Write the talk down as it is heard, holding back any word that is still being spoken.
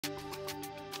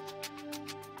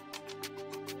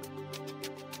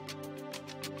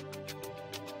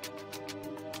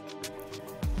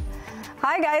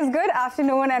Hi guys, good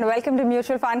afternoon and welcome to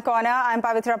Mutual Fund Corner. I'm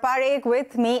Pavitra Parekh.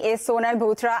 With me is Sonal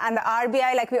Bhutra, and the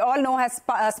RBI, like we all know, has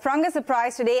sprung a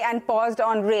surprise today and paused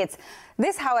on rates.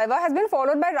 This, however, has been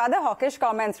followed by rather hawkish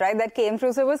comments, right, that came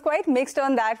through. So it was quite mixed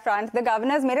on that front. The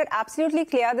governor has made it absolutely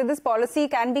clear that this policy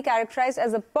can be characterized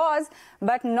as a pause,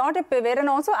 but not a pivot, and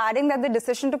also adding that the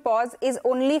decision to pause is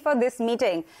only for this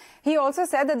meeting. He also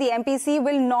said that the MPC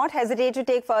will not hesitate to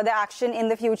take further action in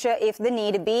the future if the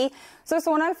need be. So,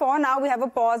 Sonal, for now, we have a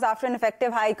pause after an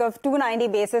effective hike of 290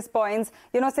 basis points,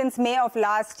 since May of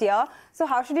last year. So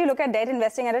how should you look at debt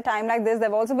investing at a time like this? There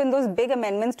have also been those big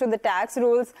amendments to the tax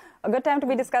rules. A good time to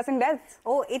be discussing debts.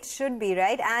 Oh, it should be,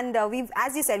 right? And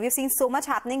as you said, we've seen so much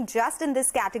happening just in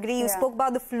this category. You spoke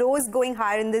about the flows going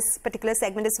higher in this particular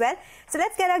segment as well. So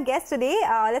let's get our guest today.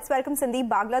 Let's welcome Sandeep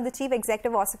Bagla, the Chief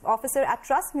Executive Officer at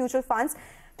Trust Mutual Funds,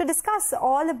 to discuss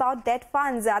all about debt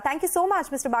funds. Thank you so much,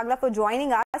 Mr. Bagla, for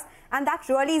joining us. And that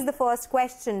really is the first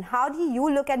question. How do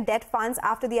you look at debt funds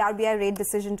after the RBI rate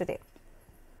decision today?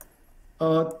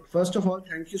 First of all,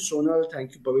 thank you, Sonal.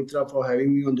 Thank you, Pavitra, for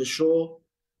having me on the show.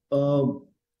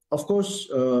 Of course,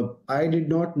 I did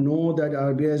not know that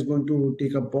RBI is going to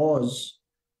take a pause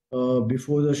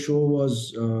before the show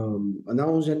was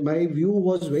announced. And my view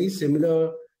was very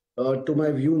similar to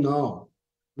my view now,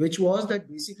 which was that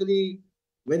basically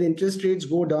when interest rates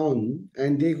go down,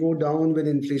 and they go down when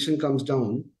inflation comes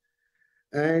down,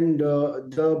 and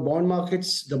the bond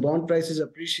markets, the bond prices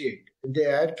appreciate, they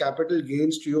add capital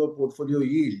gains to your portfolio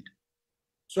yield.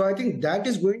 So I think that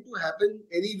is going to happen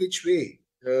any which way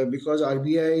because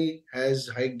RBI has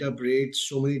hiked up rates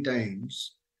so many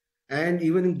times, and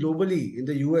even globally in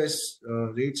the US,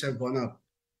 rates have gone up.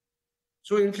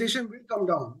 So inflation will come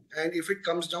down, and if it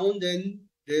comes down, then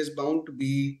there's bound to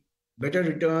be better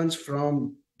returns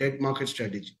from debt market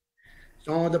strategy.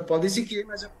 So the policy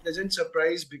came as a pleasant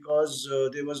surprise because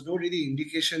there was no really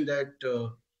indication that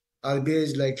RBI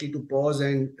is likely to pause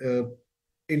and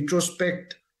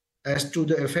introspect as to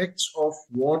the effects of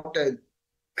what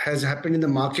has happened in the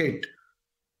market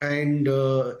and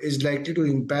is likely to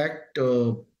impact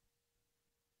the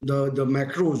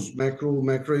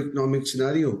macroeconomic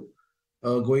scenario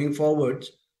going forward.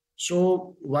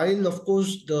 So while of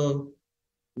course the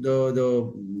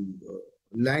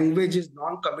language is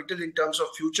non-committal in terms of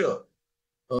future,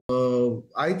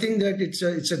 I think that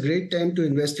it's a great time to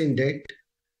invest in debt.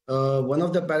 One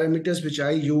of the parameters which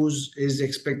I use is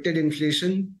expected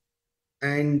inflation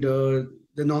and the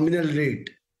nominal rate.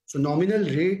 So nominal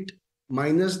rate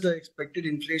minus the expected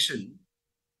inflation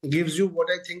gives you what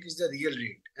I think is the real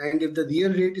rate. And if the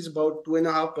real rate is about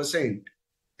 2.5%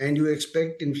 and you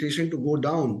expect inflation to go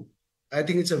down, I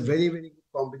think it's a very, very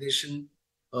good combination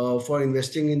for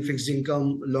investing in fixed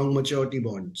income long maturity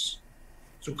bonds.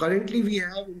 So currently we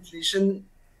have inflation,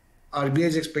 RBI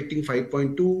is expecting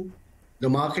 5.2. The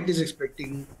market is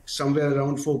expecting somewhere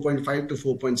around 4.5 to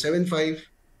 4.75.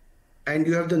 And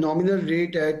you have the nominal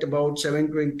rate at about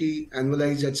 720,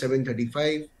 annualized at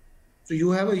 735. So you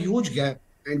have a huge gap,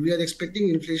 and we are expecting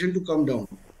inflation to come down.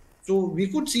 So we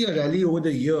could see a rally over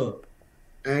the year.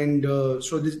 And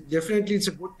definitely it's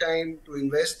a good time to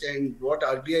invest. And what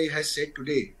RBI has said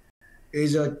today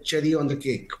is a cherry on the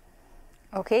cake.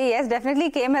 Okay, yes, definitely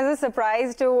came as a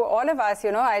surprise to all of us.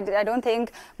 I don't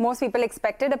think most people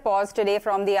expected a pause today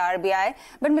from the RBI.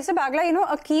 But Mr.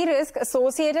 Bagla, a key risk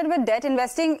associated with debt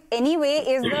investing anyway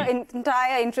is the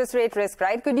entire interest rate risk,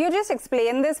 right? Could you just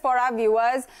explain this for our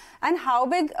viewers? And how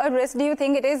big a risk do you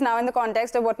think it is now in the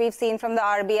context of what we've seen from the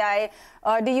RBI?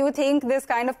 Do you think this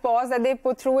kind of pause that they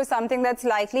put through is something that's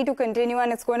likely to continue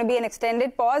and it's going to be an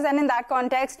extended pause? And in that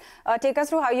context, take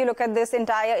us through how you look at this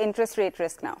entire interest rate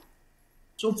risk now.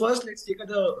 So first, let's take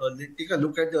a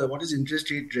look at what is interest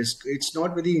rate risk. It's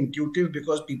not very intuitive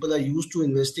because people are used to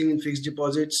investing in fixed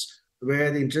deposits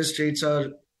where the interest rates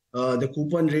are, the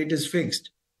coupon rate is fixed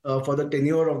for the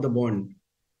tenure of the bond,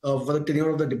 for the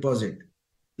tenure of the deposit.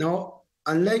 Now,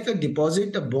 unlike a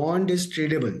deposit, a bond is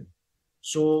tradable.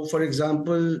 So for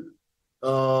example,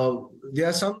 there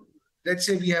are some, let's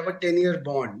say we have a 10-year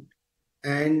bond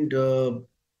and the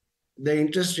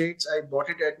interest rates I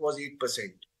bought it at was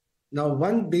 8%. Now,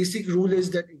 one basic rule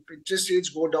is that if interest rates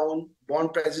go down,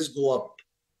 bond prices go up.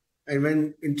 And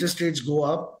when interest rates go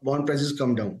up, bond prices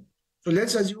come down. So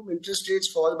let's assume interest rates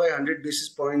fall by 100 basis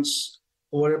points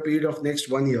over a period of next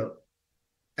 1 year.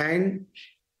 And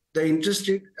the interest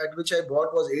rate at which I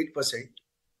bought was 8%.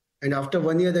 And after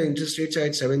 1 year, the interest rates are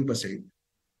at 7%.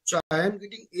 So I am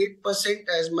getting 8%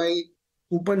 as my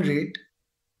coupon rate,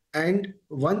 and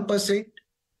 1%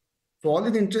 fall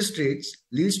in interest rates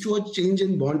leads to a change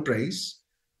in bond price.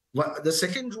 The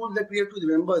second rule that we have to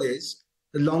remember is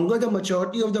the longer the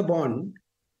maturity of the bond,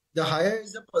 the higher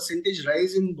is the percentage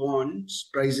rise in bonds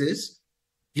prices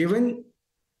given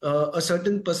a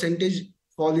certain percentage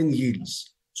fall in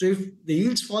yields. So if the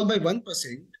yields fall by 1%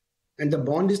 and the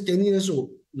bond is 10 years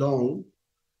long,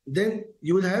 then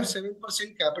you will have 7%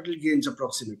 capital gains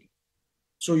approximately.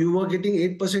 So you were getting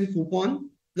 8% coupon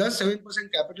plus 7%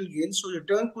 capital gains. So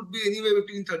return could be anywhere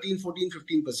between 13, 14,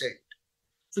 15%.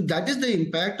 So that is the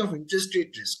impact of interest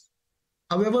rate risk.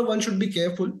 However, one should be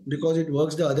careful because it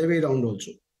works the other way around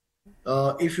also.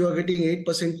 If you are getting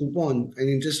 8% coupon and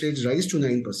interest rates rise to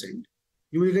 9%,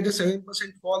 you will get a 7%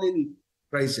 fall in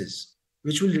prices,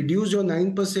 which will reduce your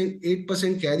 9%,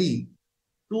 8% carry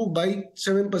to by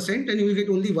 7%, and you will get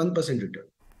only 1% return.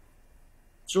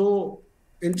 So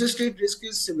interest rate risk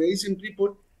is very simply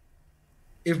put,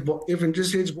 if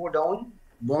interest rates go down,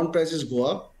 bond prices go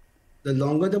up. The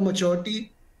longer the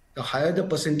maturity, the higher the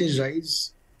percentage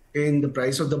rise in the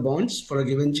price of the bonds for a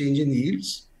given change in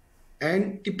yields.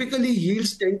 And typically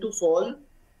yields tend to fall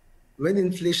when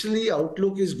inflationary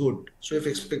outlook is good. So if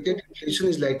expected inflation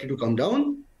is likely to come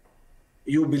down,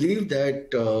 you believe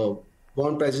that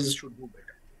bond prices should do better.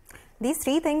 These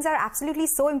three things are absolutely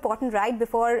so important right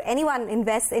before anyone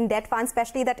invests in debt funds,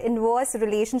 especially that inverse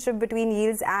relationship between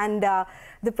yields and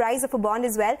the price of a bond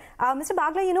as well. Mr.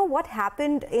 Bagla, you know what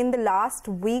happened in the last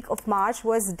week of March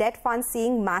was debt funds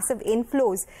seeing massive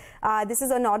inflows. This is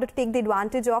in order to take the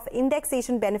advantage of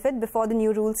indexation benefit before the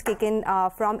new rules kick in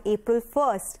from April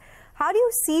 1st. How do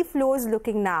you see flows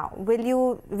looking now? Do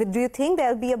you think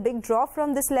there will be a big draw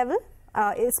from this level,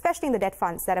 especially in the debt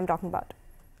funds that I'm talking about?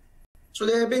 So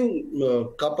there have been a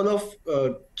couple of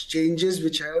changes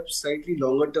which have slightly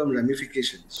longer term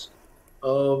ramifications.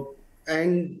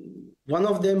 And one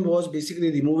of them was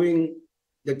basically removing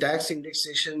the tax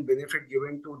indexation benefit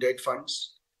given to debt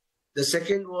funds. The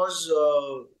second was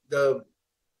the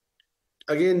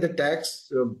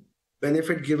tax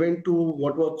benefit given to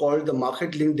what were called the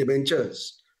market-linked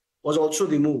debentures was also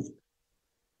removed.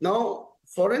 Now,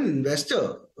 for an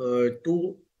investor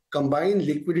to combine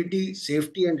liquidity,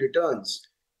 safety, and returns,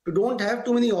 you don't have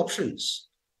too many options.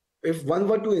 If one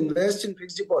were to invest in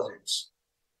fixed deposits,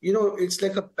 you know, it's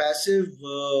like a passive,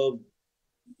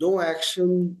 no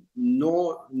action,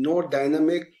 no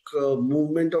dynamic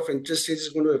movement of interest rates is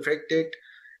going to affect it,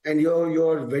 and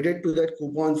you're wedded to that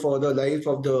coupon for the life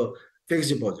of the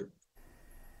fixed deposit.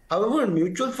 However,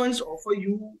 mutual funds offer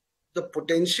you the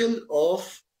potential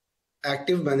of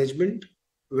active management,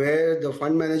 where the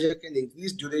fund manager can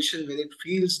increase duration when it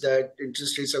feels that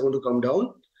interest rates are going to come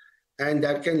down, and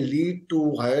that can lead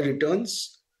to higher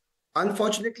returns.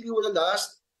 Unfortunately, over the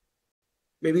last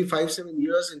maybe 5-7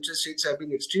 years, interest rates have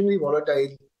been extremely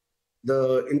volatile.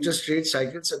 The interest rate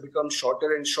cycles have become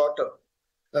shorter and shorter,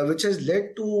 which has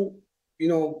led to, you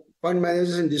know, fund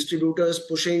managers and distributors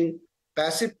pushing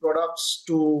passive products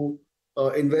to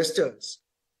investors,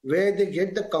 where they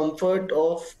get the comfort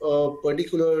of a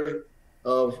particular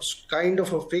kind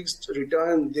of a fixed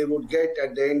return they would get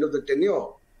at the end of the tenure.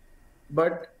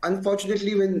 But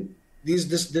unfortunately, when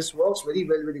this works very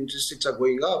well when interest rates are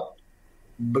going up,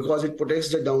 because it protects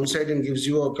the downside and gives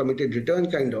you a committed return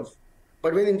kind of.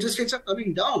 But when interest rates are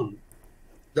coming down,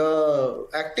 the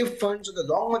active funds or the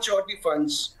long maturity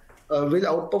funds will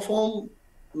outperform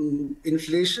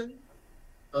inflation,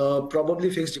 probably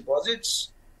fixed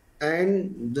deposits,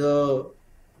 and the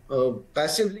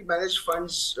passively managed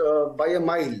funds by a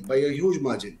mile, by a huge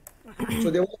margin. So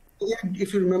there was,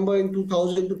 if you remember, in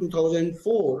 2000 to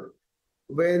 2004,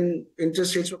 when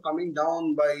interest rates were coming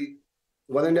down by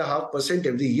 1.5%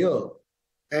 every year,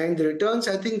 and the returns,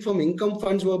 I think, from income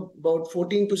funds were about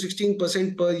 14 to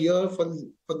 16% per year for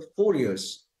 4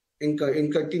 years in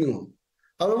continuum.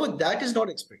 However, that is not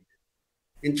expected.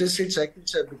 Interest rate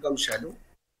cycles have become shallow,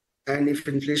 and if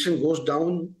inflation goes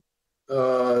down,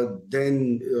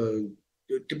 then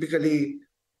typically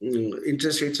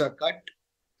interest rates are cut.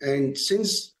 And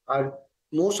since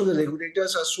most of the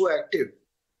regulators are so active,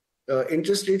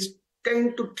 interest rates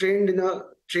tend to trade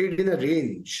in a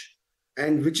range,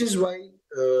 and which is why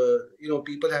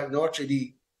people have not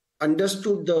really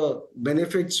understood the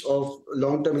benefits of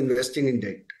long-term investing in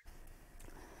debt.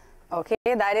 Okay,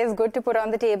 that is good to put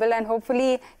on the table, and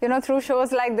hopefully, through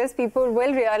shows like this, people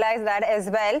will realize that as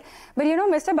well. But,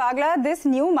 Mr. Bagla, this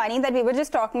new money that we were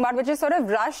just talking about, which is sort of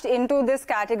rushed into this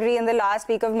category in the last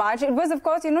week of March, it was, of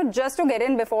course, just to get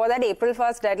in before that April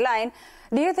 1st deadline.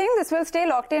 Do you think this will stay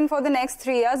locked in for the next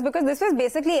 3 years? Because this was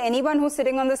basically anyone who's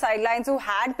sitting on the sidelines who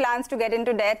had plans to get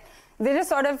into debt. They just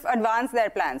sort of advanced their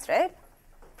plans, right?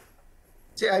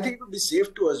 See, I think it would be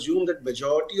safe to assume that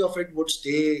majority of it would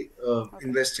stay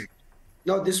invested.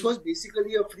 Now, this was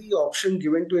basically a free option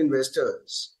given to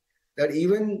investors that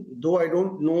even though I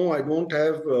don't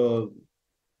have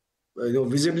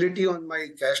visibility on my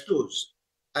cash flows,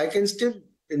 I can still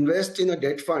invest in a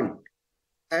debt fund.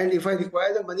 And if I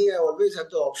require the money, I always have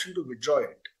the option to withdraw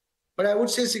it. But I would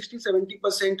say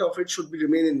 60-70% of it should be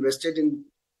remain invested in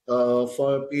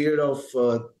for a period of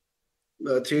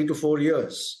 3 to 4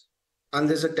 years,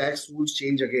 unless the tax rules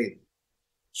change again.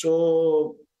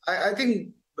 So I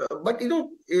think, but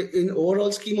in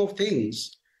overall scheme of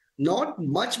things, not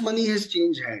much money has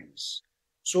changed hands.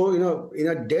 So in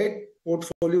a debt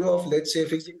portfolio of, let's say,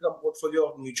 fixed income portfolio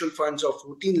of mutual funds of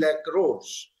 14 lakh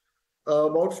crores,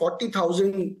 about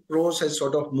 40,000 crores has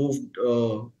sort of moved.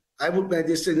 I would make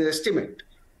this an estimate.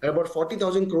 About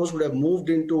 40,000 crores would have moved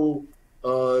into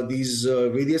these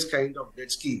various kind of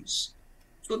debt schemes.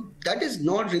 So that is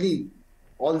not really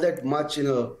all that much in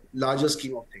a larger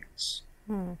scheme of things.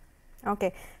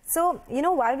 Okay. So,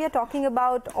 while we are talking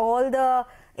about all the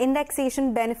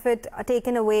indexation benefit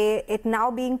taken away, it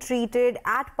now being treated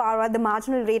at par at the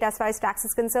marginal rate as far as tax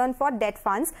is concerned for debt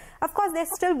funds. Of course, there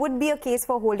still would be a case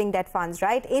for holding debt funds,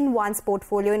 right, in one's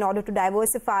portfolio in order to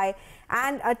diversify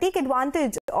and take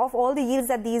advantage of all the yields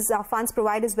that these funds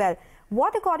provide as well.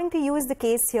 What, according to you, is the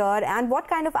case here, and what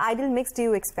kind of ideal mix do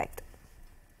you expect?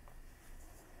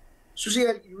 So, see,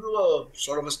 I'll give you a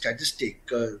sort of a statistic.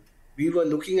 We were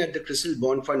looking at the CRISIL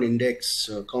bond fund index,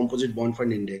 composite bond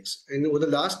fund index. And over the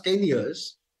last 10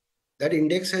 years, that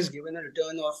index has given a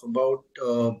return of about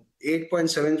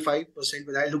 8.75%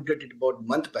 when I looked at it about a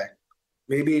month back.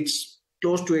 Maybe it's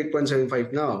close to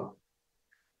 8.75 now.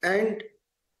 And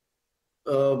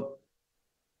however,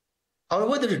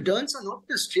 the returns are not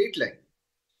in a straight line.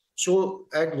 So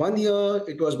at 1 year,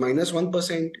 it was minus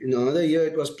 1%. In another year,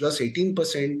 it was plus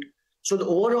 18%. So the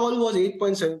overall was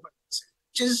 8.75%,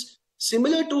 which is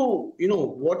similar to,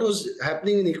 what was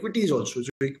happening in equities also. So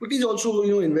equities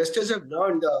also, investors have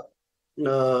learned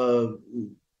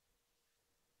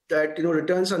that,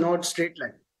 returns are not straight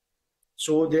line.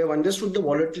 So they have understood the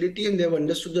volatility and they have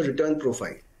understood the return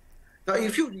profile. Now,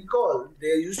 if you recall,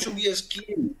 there used to be a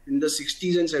scheme in the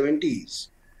 60s and 70s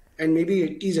and maybe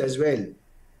 80s as well,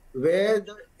 where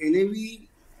the NAV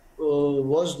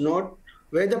was not,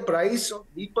 where the price of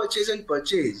repurchase and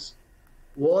purchase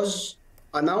was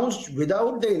announced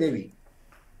without the NAV,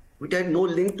 which had no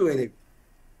link to NAV.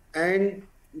 And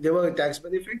there were tax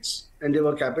benefits and there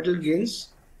were capital gains,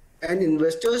 and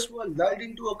investors were lulled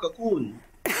into a cocoon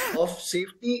of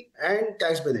safety and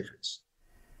tax benefits.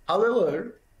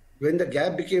 However, when the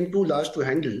gap became too large to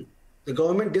handle, the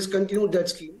government discontinued that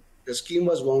scheme. The scheme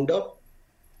was wound up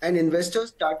and investors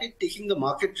started taking the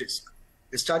market risk.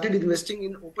 They started investing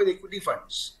in open equity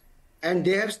funds, and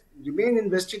they have remained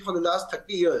invested for the last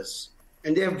 30 years.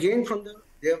 And they have gained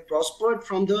they have prospered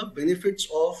from the benefits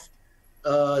of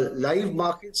live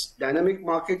markets, dynamic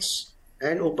markets,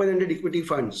 and open-ended equity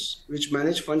funds, which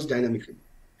manage funds dynamically.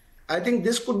 I think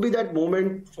this could be that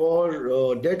moment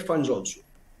for debt funds also.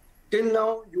 Till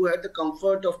now, you had the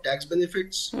comfort of tax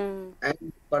benefits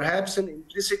and perhaps an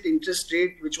implicit interest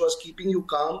rate, which was keeping you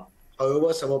calm, however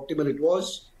suboptimal it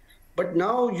was. But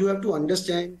now you have to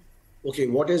understand, okay,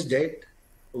 what is debt?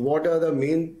 What are the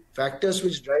main factors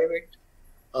which drive it?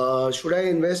 Should I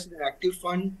invest in an active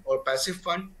fund or passive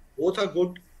fund? Both are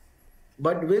good,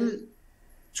 but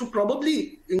so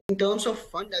probably in terms of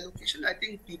fund allocation, I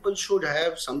think people should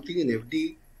have something in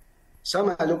FD,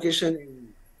 some allocation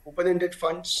in open-ended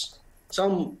funds,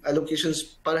 some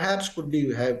allocations perhaps could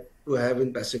be have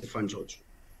in passive funds also.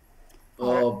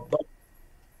 But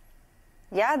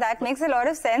yeah, that makes a lot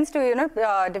of sense to,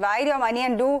 divide your money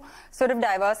and do sort of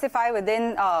diversify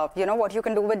within, what you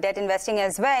can do with debt investing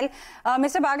as well.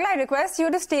 Mr. Bagla, I request you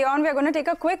to stay on. We're going to take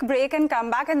a quick break and come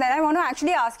back. And then I want to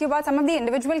actually ask you about some of the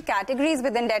individual categories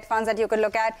within debt funds that you could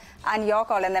look at and your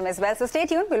call on them as well. So stay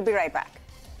tuned. We'll be right back.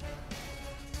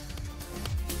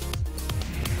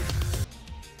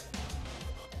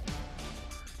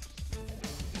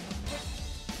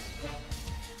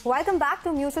 Welcome back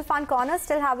to Mutual Fund Corner.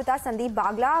 Still have with us Sandeep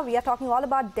Bagla. We are talking all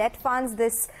about debt funds,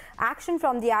 this action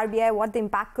from the RBI, what the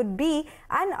impact could be,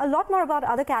 and a lot more about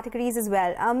other categories as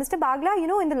well. Mr. Bagla,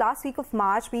 in the last week of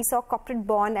March, we saw corporate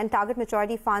bond and target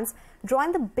maturity funds draw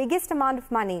in the biggest amount of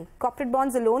money. Corporate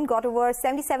bonds alone got over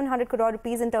 7,700 crore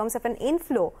rupees in terms of an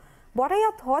inflow. What are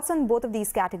your thoughts on both of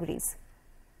these categories?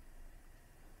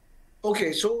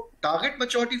 Okay, so target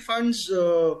maturity funds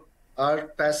are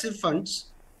passive funds.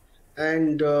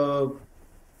 And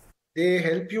they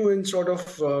help you in sort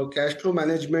of cash flow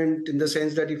management, in the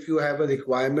sense that if you have a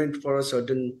requirement for a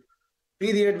certain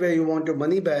period where you want your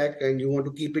money back and you want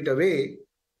to keep it away,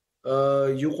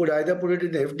 you could either put it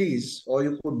in FDs, or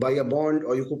you could buy a bond,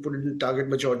 or you could put it in target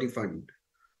maturity fund.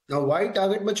 Now, why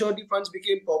target maturity funds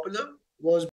became popular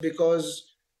was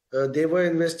because they were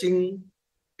investing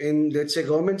in, let's say,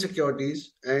 government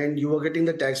securities, and you were getting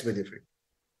the tax benefit.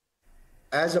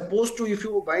 As opposed to if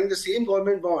you were buying the same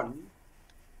government bond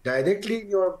directly in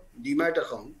your demat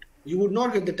account, you would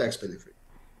not get the tax benefit.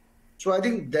 So I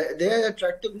think their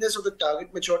attractiveness of the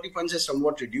target maturity funds has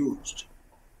somewhat reduced.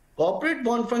 Corporate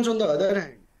bond funds, on the other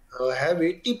hand, have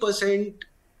 80%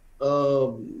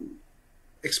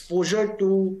 exposure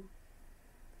to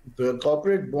the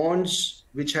corporate bonds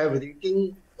which have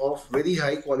rating of very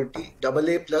high quality,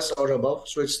 AA plus or above.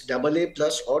 So it's AA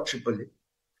plus or AAA.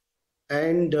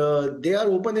 And they are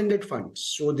open-ended funds.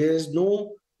 So there is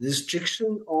no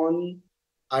restriction on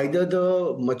either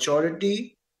the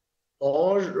maturity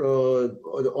or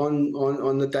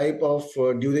on the type of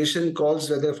duration calls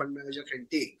that the fund manager can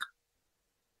take.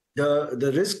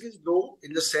 The risk is low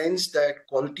in the sense that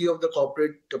quality of the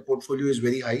corporate portfolio is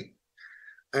very high,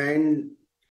 and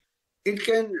it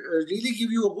can really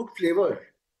give you a good flavor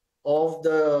of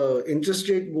the interest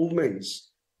rate movements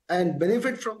and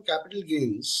benefit from capital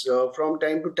gains from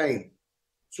time to time.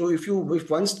 So if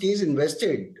one stays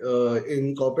invested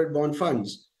in corporate bond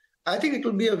funds, I think it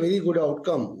will be a very good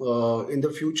outcome in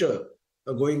the future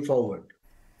going forward.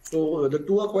 So the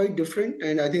two are quite different,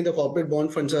 and I think the corporate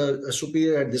bond funds are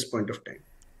superior at this point of time.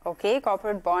 Okay,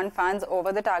 corporate bond funds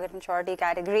over the target maturity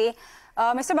category.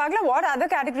 Mr. Bagla, what other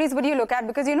categories would you look at?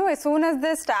 Because, you know, as soon as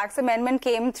this tax amendment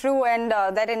came through and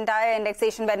that entire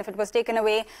indexation benefit was taken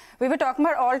away, we were talking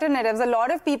about alternatives. A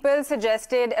lot of people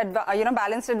suggested,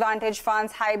 balanced advantage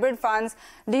funds, hybrid funds.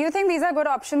 Do you think these are good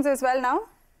options as well now?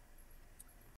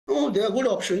 No, they are good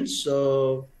options.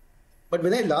 But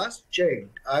when I last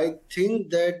checked, I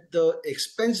think that the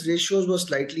expense ratios were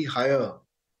slightly higher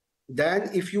than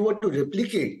if you were to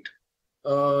replicate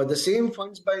the same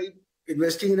funds by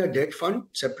investing in a debt fund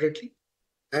separately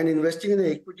and investing in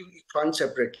an equity fund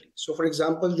separately. So, for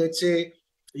example, let's say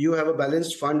you have a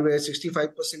balanced fund where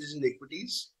 65% is in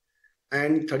equities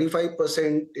and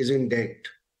 35% is in debt.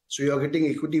 So you are getting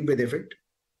equity benefit,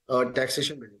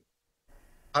 taxation benefit.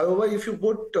 However, if you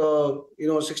put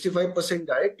 65%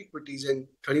 direct equities and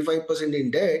 35%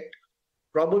 in debt,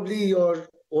 probably your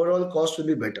overall cost will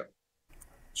be better.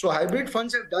 So hybrid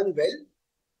funds have done well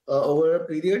over a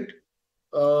period,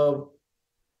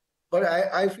 but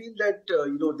I feel that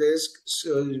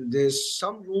there's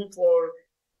some room for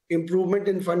improvement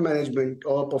in fund management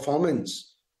or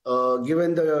performance,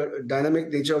 given the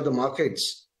dynamic nature of the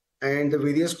markets and the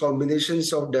various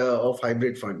combinations of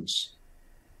hybrid funds.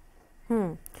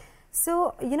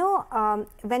 So,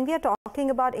 when we are talking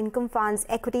about income funds,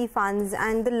 equity funds,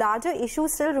 and the larger issue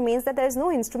still remains that there is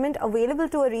no instrument available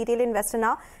to a retail investor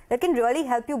now that can really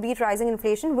help you beat rising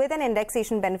inflation with an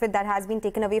indexation benefit that has been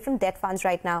taken away from debt funds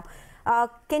right now.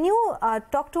 Can you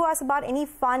talk to us about any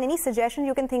fund, any suggestion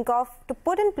you can think of to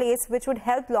put in place which would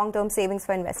help long-term savings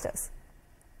for investors?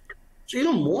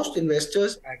 So, most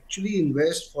investors actually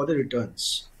invest for the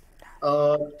returns.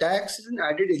 Tax is an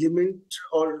added element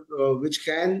which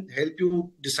can help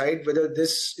you decide whether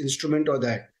this instrument or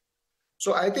that.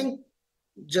 So I think,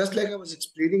 just like I was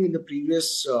explaining in the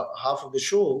previous half of the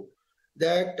show,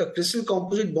 that the CRISIL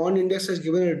Composite Bond Index has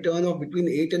given a return of between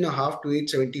 8.5 to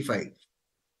 8.75.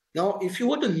 Now, if you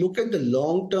were to look at the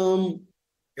long-term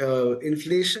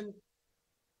inflation,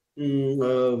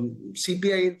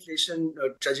 CPI inflation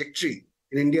trajectory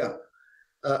in India,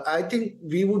 I think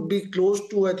we would be close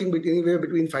to, anywhere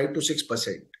between 5 to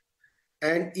 6%.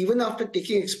 And even after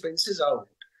taking expenses out,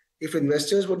 if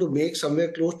investors were to make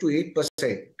somewhere close to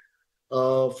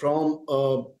 8% from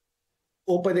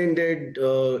open-ended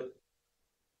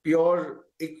pure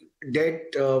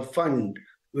debt fund,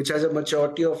 which has a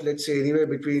maturity of, let's say, anywhere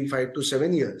between 5 to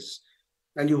 7 years,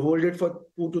 and you hold it for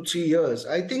 2 to 3 years,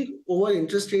 I think over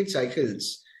interest rate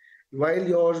cycles, while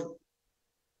your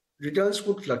returns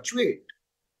could fluctuate,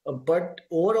 but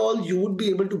overall, you would be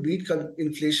able to beat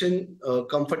inflation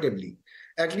comfortably.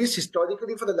 At least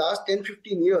historically, for the last 10,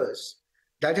 15 years,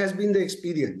 that has been the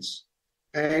experience.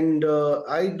 And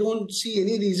I don't see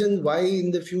any reason why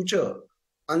in the future,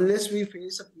 unless we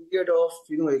face a period of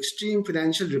extreme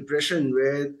financial repression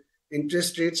where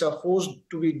interest rates are forced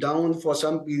to be down for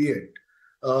some period,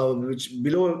 which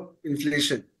below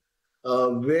inflation,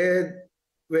 where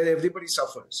everybody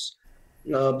suffers.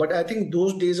 But I think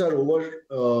those days are over,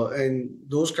 and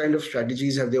those kind of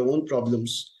strategies have their own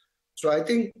problems. So I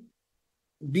think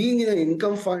being in an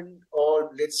income fund,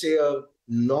 or let's say a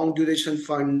long duration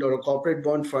fund or a corporate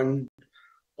bond fund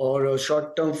or a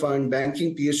short-term fund,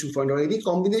 banking PSU fund, or any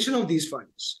combination of these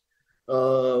funds,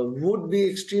 would be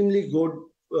extremely good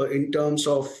in terms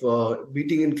of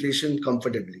beating inflation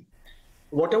comfortably.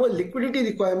 Whatever liquidity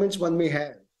requirements one may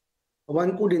have,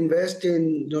 one could invest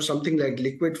in something like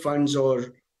liquid funds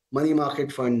or money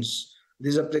market funds.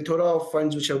 There's a plethora of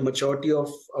funds which have maturity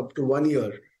of up to 1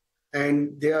 year,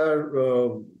 and their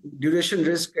duration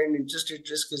risk and interest rate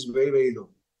risk is very, very low.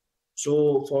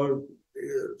 So for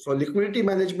liquidity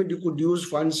management, you could use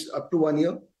funds up to 1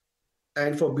 year,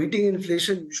 and for beating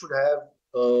inflation, you should have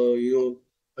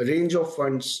a range of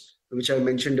funds which I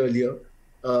mentioned earlier,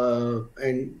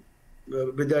 and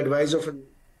with the advice of a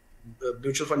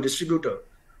mutual fund distributor,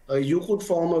 you could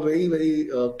form a very, very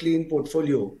clean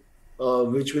portfolio,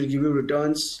 which will give you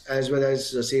returns as well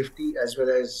as safety, as well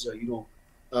as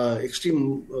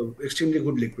extremely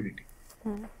good liquidity.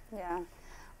 Yeah.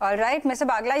 All right, Mr.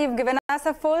 Bagla, you've given us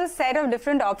a full set of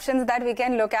different options that we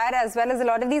can look at, as well as a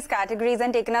lot of these categories,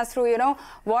 and taken us through,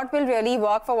 what will really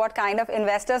work for what kind of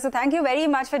investors. So thank you very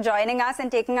much for joining us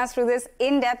and taking us through this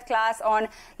in-depth class on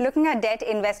looking at debt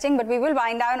investing. But we will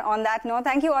wind down on that note.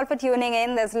 Thank you all for tuning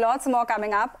in. There's lots more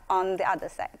coming up on the other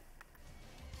side.